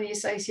that time the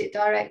Associate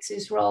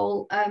Director's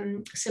role,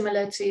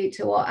 similar to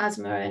what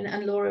Asma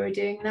and Laura are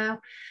doing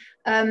now.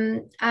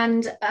 And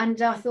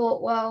I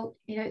thought, well,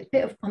 you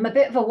know, I'm a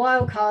bit of a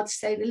wild card to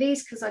say the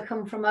least, because I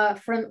come from a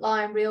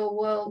frontline real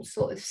world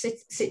sort of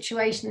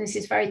situation. This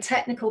is very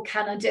technical.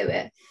 Can I do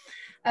it?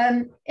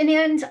 In the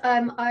end,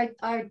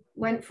 I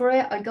went for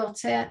it, I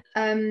got it,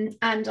 and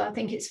I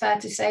think it's fair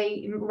to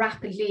say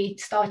rapidly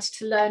started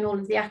to learn all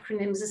of the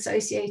acronyms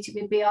associated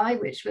with BI,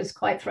 which was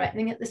quite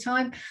threatening at the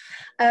time,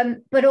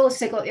 but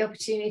also got the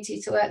opportunity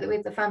to work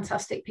with the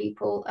fantastic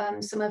people,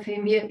 some of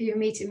whom you're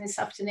meeting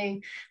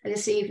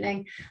this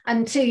evening.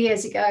 And 2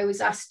 years ago, I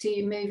was asked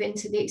to move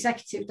into the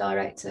executive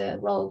director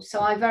role. So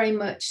I very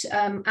much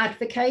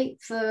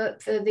advocate for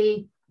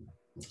the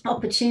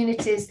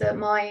opportunities that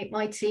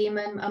my team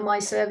and my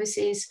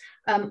services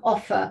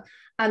offer,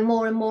 and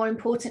more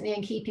importantly,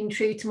 in keeping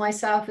true to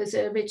myself as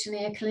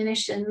originally a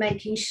clinician,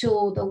 making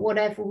sure that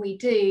whatever we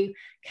do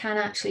can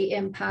actually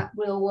impact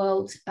real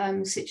world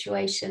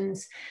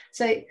situations.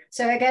 So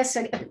I guess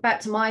back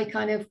to my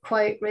kind of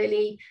quote,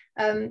 really,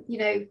 you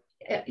know,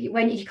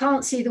 when you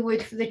can't see the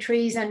wood for the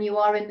trees and you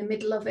are in the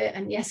middle of it,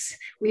 and yes,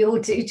 we all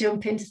do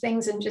jump into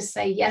things and just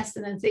say yes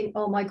and then think,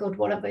 oh my God,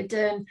 what have I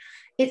done?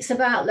 It's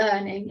about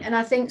learning. And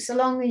I think so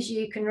long as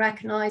you can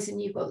recognize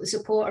and you've got the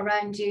support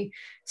around you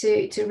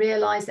to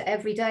realize that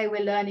every day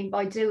we're learning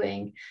by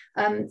doing,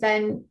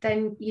 then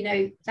you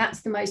know,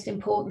 that's the most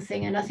important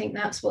thing. And I think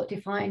that's what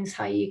defines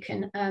how you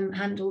can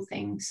handle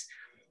things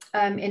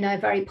in a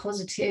very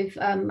positive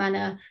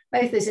manner,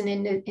 both as an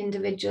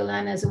individual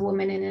and as a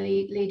woman in a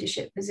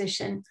leadership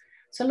position.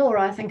 So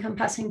Laura, I think I'm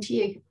passing to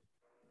you.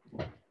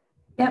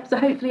 Yep, so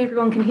hopefully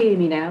everyone can hear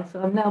me now.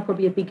 So I'm now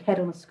probably a big head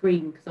on a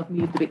screen because I've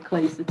moved a bit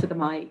closer to the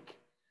mic.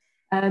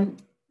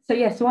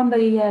 So I'm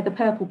the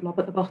purple blob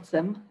at the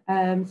bottom.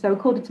 So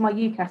according to my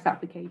UCAS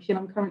application,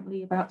 I'm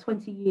currently about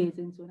 20 years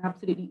into an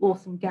absolutely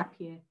awesome gap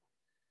year.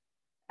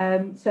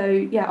 I'm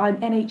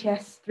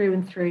NHS through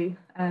and through.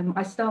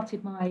 I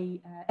started my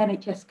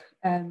NHS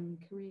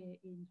career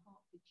in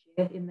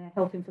Hertfordshire in their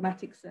health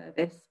informatics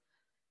service.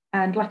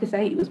 And like I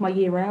say, it was my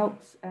year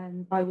out,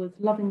 and I was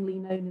lovingly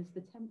known as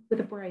the temp with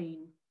a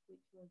brain,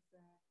 which was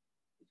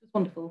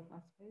wonderful, I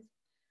suppose.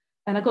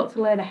 And I got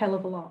to learn a hell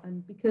of a lot.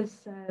 And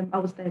because I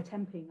was there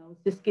temping, I was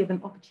just given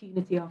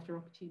opportunity after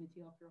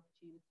opportunity after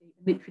opportunity,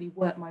 and literally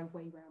worked my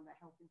way around that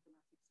health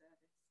informatics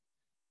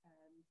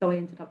service. So I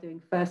ended up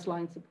doing first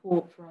line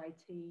support for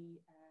IT,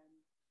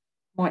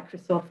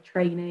 Microsoft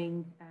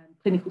training,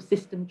 clinical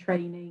system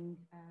training.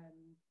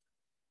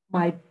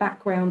 My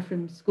background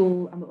from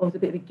school, I was a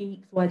bit of a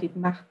geek, so I did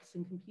maths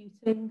and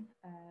computing.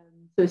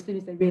 So as soon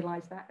as they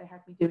realised that, they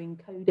had me doing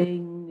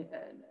coding.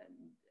 And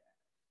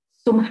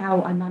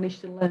somehow I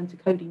managed to learn to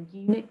code in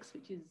Unix,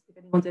 which is, if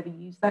anyone's ever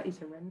used that, is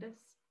horrendous.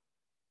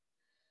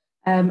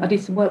 I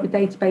did some work with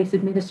database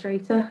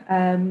administrator.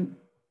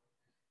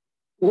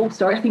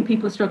 Sorry, I think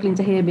people are struggling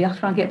to hear me. I'll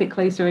try and get a bit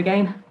closer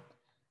again.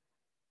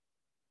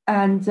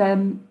 And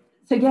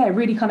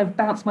really kind of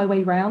bounced my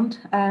way around.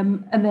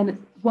 And then at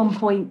one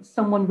point,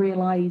 someone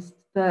realised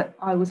that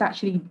I was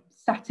actually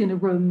sat in a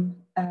room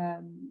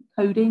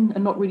coding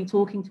and not really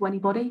talking to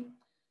anybody.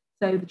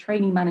 So the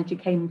training manager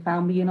came and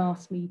found me and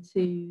asked me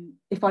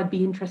if I'd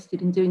be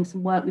interested in doing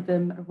some work with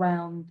them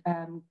around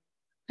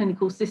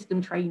clinical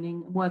system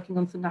training and working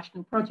on some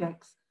national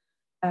projects.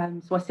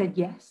 So I said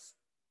yes.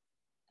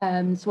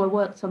 So I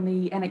worked on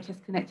the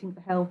NHS Connecting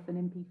for Health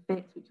and MP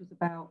Fit, which was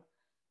about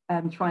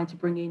trying to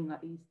bring in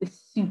like this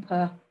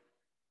super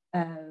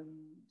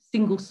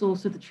single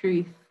source of the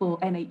truth for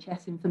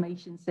NHS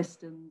information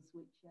systems,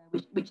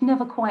 which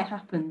never quite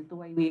happened the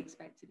way we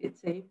expected it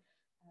to.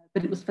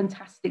 But it was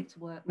fantastic to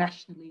work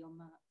nationally on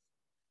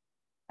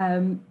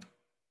that.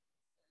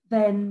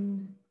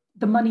 Then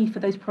the money for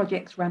those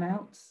projects ran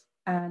out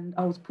and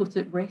I was put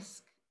at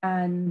risk,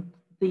 and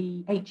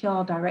the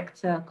HR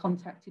director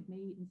contacted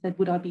me and said,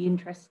 would I be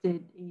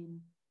interested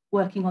in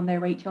working on their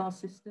HR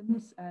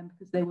systems,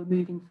 because they were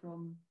moving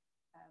from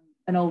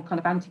an old kind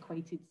of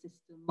antiquated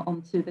system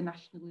onto the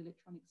National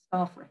Electronic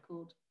Staff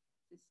Record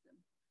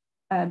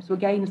system. So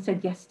again, I said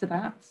yes to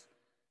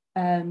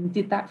that,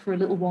 did that for a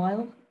little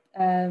while,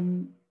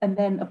 and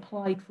then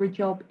applied for a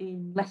job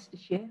in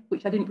Leicestershire,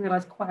 which I didn't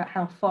realise quite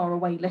how far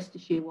away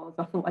Leicestershire was.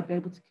 I thought I'd be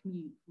able to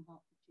commute from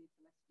Hertfordshire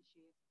to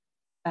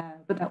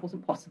Leicestershire, but that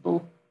wasn't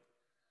possible.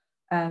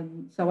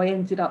 So I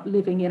ended up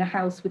living in a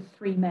house with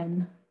 3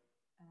 men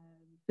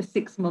for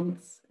 6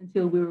 months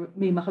until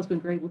me and my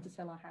husband were able to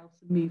sell our house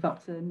and move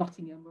up to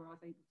Nottingham, where I was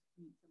able to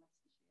commute to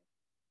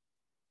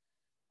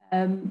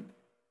Leicestershire.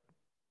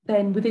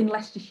 Then within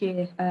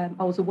Leicestershire,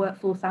 I was a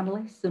workforce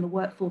analyst and a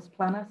workforce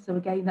planner. So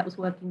again, that was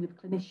working with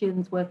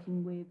clinicians,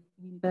 working with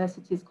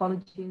universities,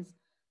 colleges,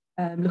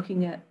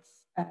 looking at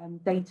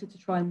data to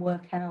try and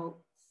work out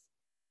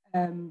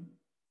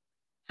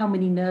how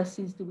many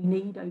nurses do we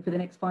need over the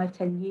next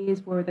 5-10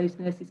 years? Where are those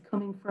nurses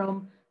coming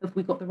from? Have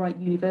we got the right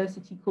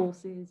university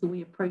courses? Are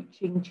we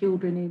approaching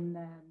children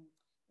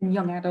and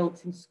young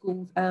adults in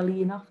schools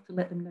early enough to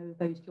let them know of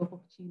those job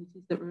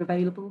opportunities that were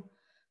available?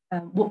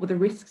 What were the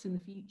risks in the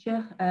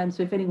future?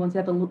 So if anyone's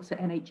ever looked at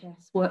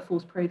NHS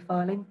workforce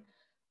profiling,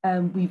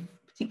 we've,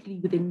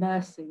 particularly within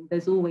nursing,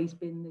 there's always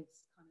been this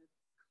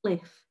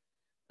cliff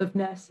of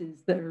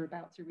nurses that are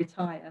about to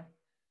retire,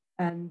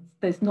 and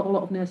there's not a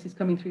lot of nurses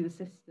coming through the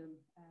system.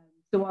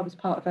 So I was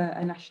part of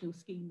a national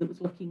scheme that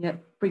was looking at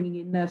bringing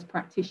in nurse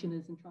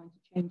practitioners and trying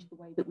to change the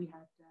way that we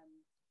had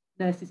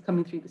nurses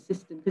coming through the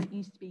system, because it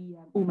used to be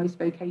almost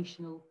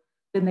vocational.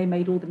 Then they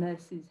made all the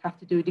nurses have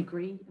to do a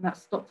degree, and that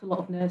stopped a lot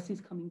of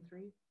nurses coming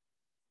through.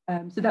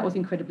 So that was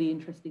incredibly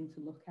interesting to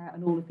look at,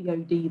 and all of the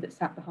OD that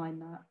sat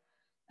behind that.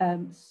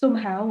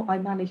 Somehow I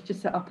managed to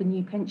set up a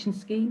new pension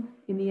scheme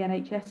in the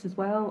NHS as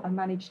well. I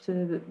managed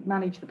to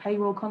manage the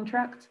payroll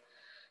contract.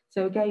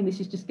 So again, this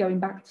is just going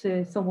back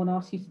to someone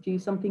asks you to do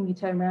something, you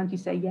turn around, you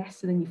say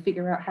yes, and then you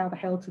figure out how the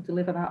hell to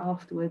deliver that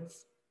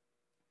afterwards.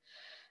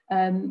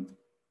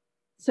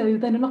 So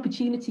then an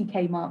opportunity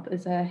came up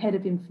as a head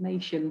of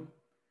information.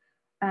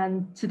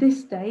 And to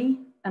this day,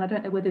 and I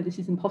don't know whether this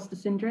is imposter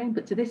syndrome,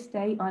 but to this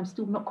day, I'm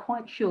still not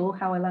quite sure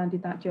how I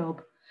landed that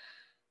job.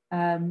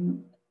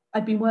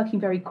 I'd been working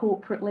very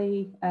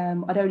corporately.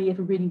 I'd only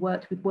ever really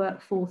worked with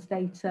workforce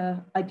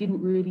data. I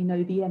didn't really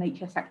know the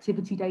NHS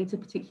activity data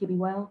particularly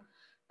well.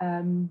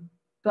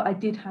 But I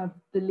did have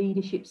the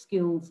leadership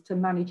skills to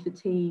manage the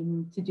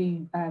team, to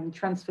do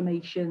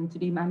transformation, to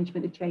do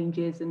management of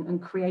changes,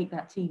 and create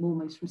that team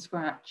almost from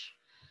scratch.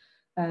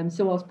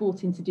 So I was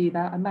brought in to do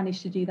that. I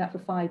managed to do that for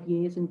 5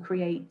 years and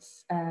create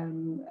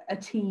a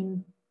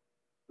team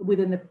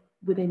within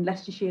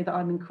Leicestershire that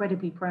I'm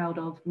incredibly proud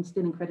of and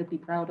still incredibly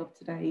proud of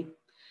today.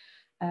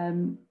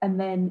 And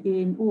then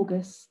in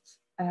August,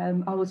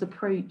 I was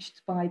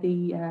approached by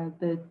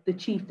the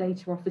chief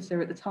data officer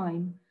at the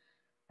time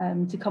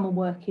to come and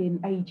work in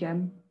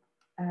AGEM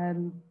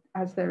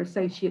as their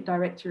associate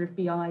director of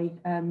BI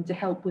to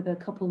help with a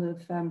couple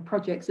of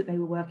projects that they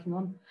were working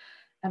on.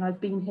 And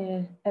I've been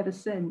here ever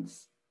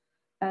since.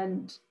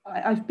 And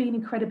I've been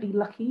incredibly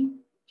lucky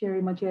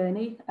during my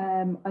journey.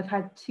 I've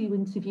had 2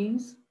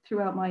 interviews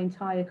throughout my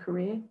entire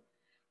career,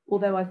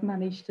 although I've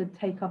managed to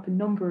take up a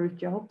number of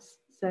jobs.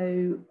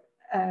 So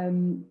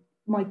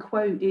my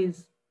quote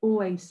is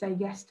always say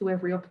yes to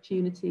every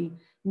opportunity,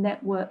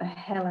 network the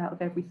hell out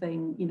of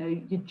everything. You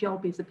know, your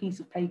job is a piece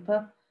of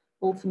paper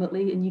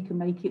ultimately, and you can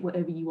make it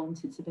whatever you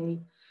want it to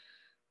be,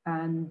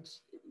 and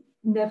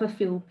never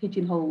feel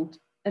pigeonholed.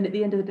 And at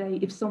the end of the day,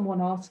 if someone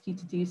asks you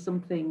to do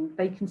something,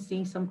 they can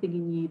see something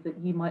in you that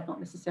you might not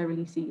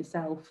necessarily see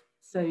yourself.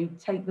 So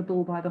take the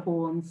bull by the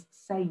horns,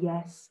 say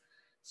yes,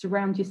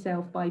 surround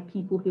yourself by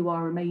people who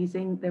are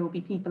amazing. There will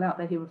be people out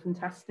there who are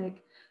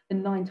fantastic.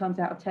 And 9 times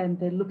out of 10,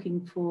 they're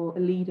looking for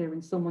a leader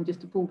and someone just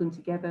to pull them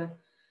together.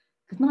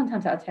 Because 9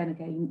 times out of 10,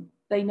 again,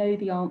 they know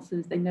the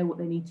answers, they know what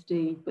they need to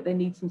do, but they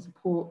need some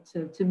support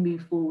to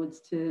move forwards,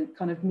 to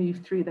kind of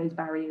move through those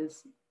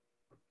barriers.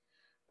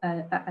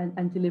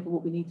 And deliver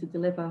what we need to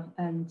deliver.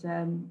 And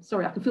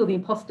sorry, I can feel the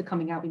imposter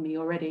coming out in me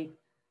already.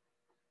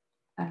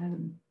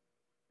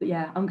 But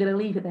yeah, I'm going to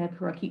leave it there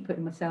before I keep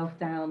putting myself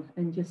down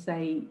and just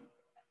say,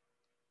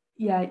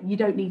 yeah, you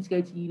don't need to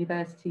go to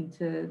university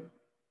to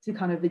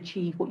kind of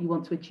achieve what you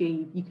want to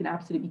achieve. You can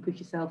absolutely push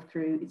yourself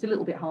through. It's a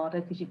little bit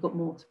harder because you've got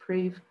more to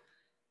prove,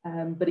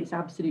 but it's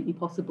absolutely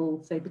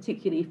possible. So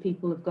particularly if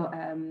people have got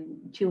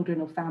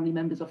children or family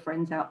members or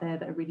friends out there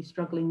that are really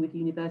struggling with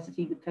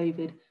university with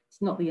COVID,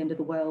 it's not the end of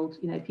the world.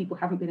 You know, if people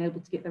haven't been able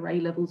to get their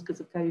A-levels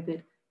because of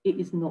COVID, it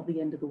is not the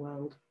end of the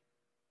world.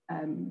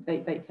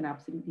 They can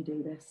absolutely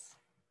do this.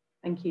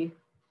 Thank you.